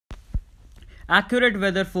Accurate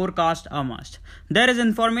weather forecasts are must. There is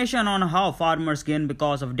information on how farmers gain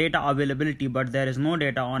because of data availability, but there is no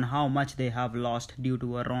data on how much they have lost due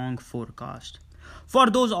to a wrong forecast. For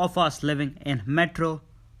those of us living in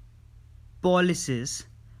metropolises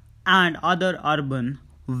and other urban,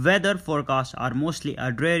 weather forecasts are mostly a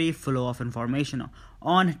dreary flow of information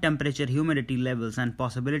on temperature, humidity levels, and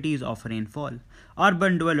possibilities of rainfall.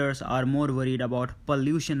 Urban dwellers are more worried about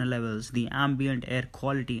pollution levels, the ambient air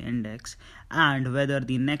quality index, and whether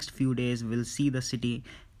the next few days will see the city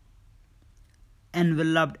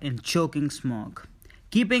enveloped in choking smog.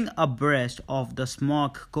 Keeping abreast of the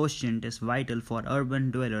smog quotient is vital for urban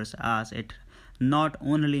dwellers as it not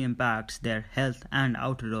only impacts their health and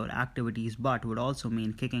outdoor activities but would also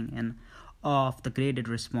mean kicking in of the Graded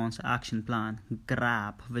Response Action Plan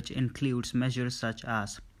 (GRAP), which includes measures such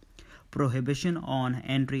as prohibition on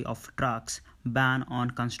entry of trucks, ban on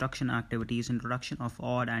construction activities, introduction of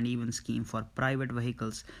odd and even scheme for private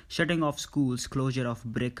vehicles, shutting off schools, closure of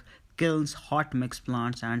brick kilns, hot mix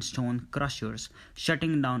plants and stone crushers,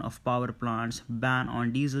 shutting down of power plants, ban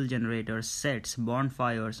on diesel generators, sets,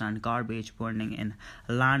 bonfires and garbage burning in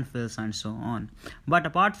landfills and so on. But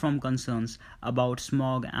apart from concerns about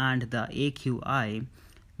smog and the AQI,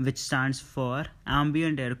 which stands for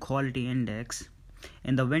Ambient Air Quality Index,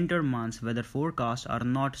 in the winter months, weather forecasts are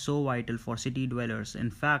not so vital for city dwellers. In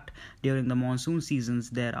fact, during the monsoon seasons,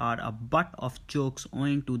 there are a butt of chokes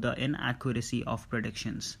owing to the inaccuracy of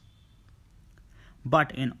predictions.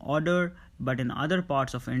 But in other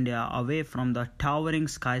parts of India, away from the towering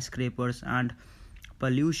skyscrapers and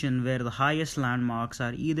pollution where the highest landmarks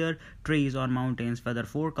are either trees or mountains, weather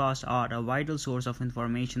forecasts are a vital source of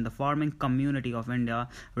information. The farming community of India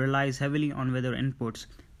relies heavily on weather inputs,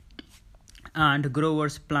 and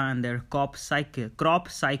growers plan their crop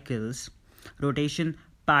cycles, rotation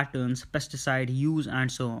patterns, pesticide use,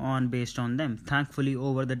 and so on based on them. Thankfully,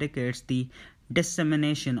 over the decades, the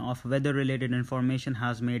dissemination of weather-related information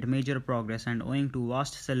has made major progress, and owing to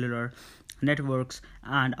vast cellular networks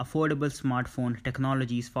and affordable smartphone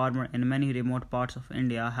technologies, farmers in many remote parts of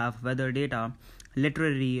India have weather data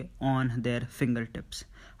literally on their fingertips.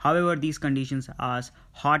 However, these conditions, as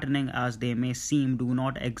heartening as they may seem, do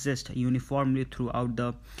not exist uniformly throughout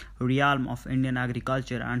the realm of Indian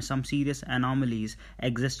agriculture, and some serious anomalies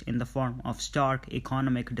exist in the form of stark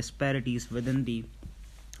economic disparities within the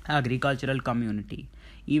agricultural community.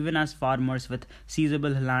 Even as farmers with sizable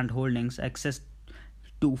land holdings, access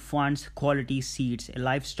to funds, quality seeds,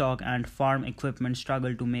 livestock, and farm equipment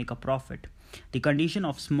struggle to make a profit. The condition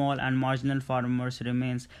of small and marginal farmers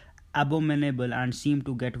remains abominable and seem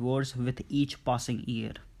to get worse with each passing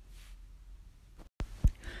year.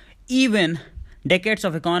 Even decades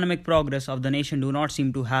of economic progress of the nation do not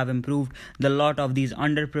seem to have improved the lot of these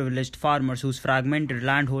underprivileged farmers whose fragmented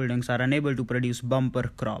land holdings are unable to produce bumper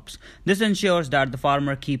crops. This ensures that the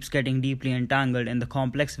farmer keeps getting deeply entangled in the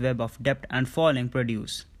complex web of debt and falling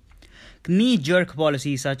produce. Knee-jerk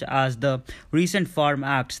policies such as the recent Farm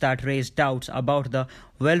Acts that raise doubts about the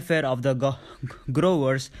welfare of the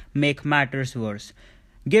growers make matters worse.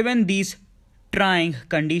 Given these trying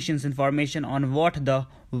conditions, information on what the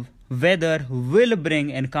weather will bring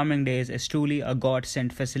in coming days is truly a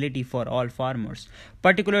God-sent facility for all farmers,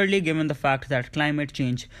 particularly given the fact that climate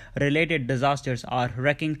change-related disasters are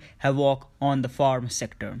wreaking havoc on the farm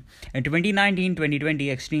sector. In 2019-2020,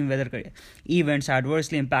 extreme weather events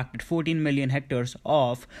adversely impacted 14 million hectares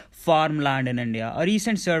of farmland in India. A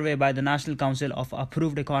recent survey by the National Council of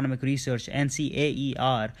Approved Economic Research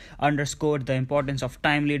 (NCAER) underscored the importance of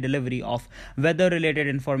timely delivery of weather-related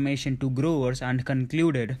information to growers and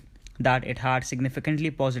concluded that it had significantly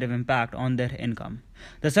positive impact on their income.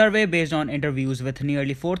 The survey, based on interviews with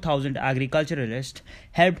nearly 4,000 agriculturalists,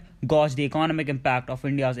 helped gauge the economic impact of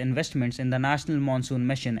India's investments in the National Monsoon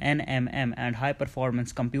Mission (NMM) and high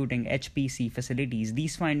performance computing (HPC) facilities.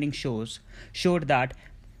 These findings showed that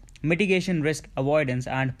mitigation, risk avoidance,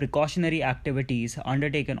 and precautionary activities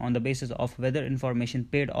undertaken on the basis of weather information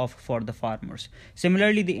paid off for the farmers.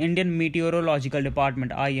 Similarly, the Indian Meteorological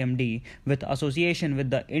Department (IMD), in association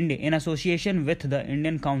with the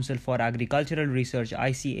Indian Council for Agricultural Research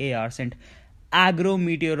 (ICAR), sent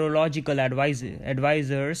agro-meteorological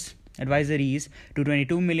advisories to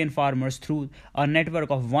 22 million farmers through a network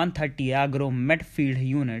of 130 agro-met field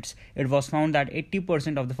units. It was found that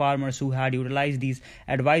 80% of the farmers who had utilized these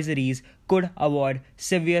advisories could avoid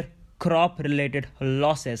severe crop-related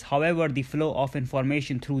losses. However, the flow of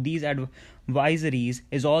information through these advisories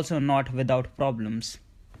is also not without problems.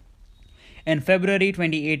 In February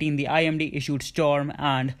 2018, the IMD issued storm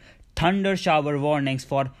and thunder shower warnings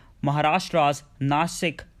for Maharashtra's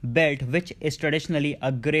Nashik Belt, which is traditionally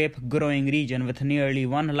a grape growing region with nearly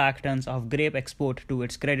 1 lakh tons of grape export to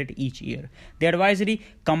its credit each year. The advisory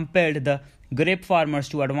compelled the grape farmers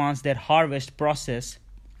to advance their harvest process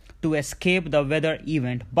to escape the weather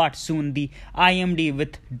event, but soon the IMD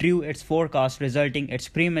withdrew its forecast, resulting its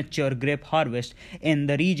premature grape harvest in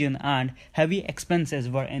the region, and heavy expenses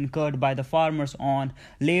were incurred by the farmers on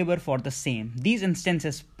labor for the same. These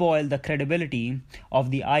instances spoil the credibility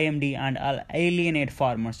of the IMD and alienate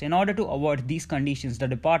farmers. In order to avoid these conditions, the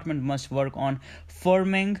department must work on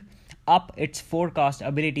firming up its forecast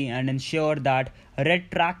ability and ensure that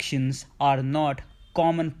retractions are not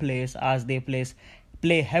commonplace as they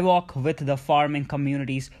play havoc with the farming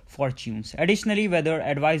community's fortunes. Additionally, weather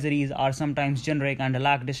advisories are sometimes generic and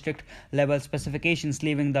lack district level specifications,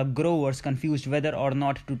 leaving the growers confused whether or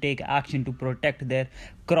not to take action to protect their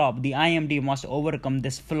crop. The IMD must overcome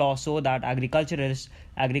this flaw so that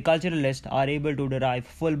agriculturalists are able to derive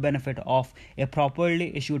full benefit of a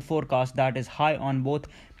properly issued forecast that is high on both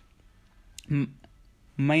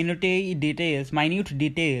minute details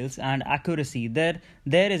and accuracy. There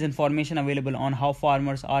is information available on how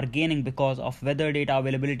farmers are gaining because of weather data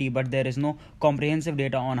availability, but there is no comprehensive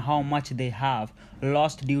data on how much they have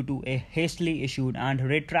lost due to a hastily issued and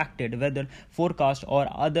retracted weather forecast or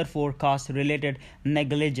other forecast related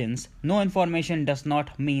negligence. No information does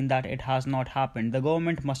not mean that it has not happened. The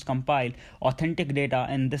government must compile authentic data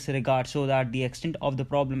in this regard so that the extent of the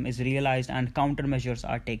problem is realized and countermeasures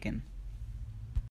are taken.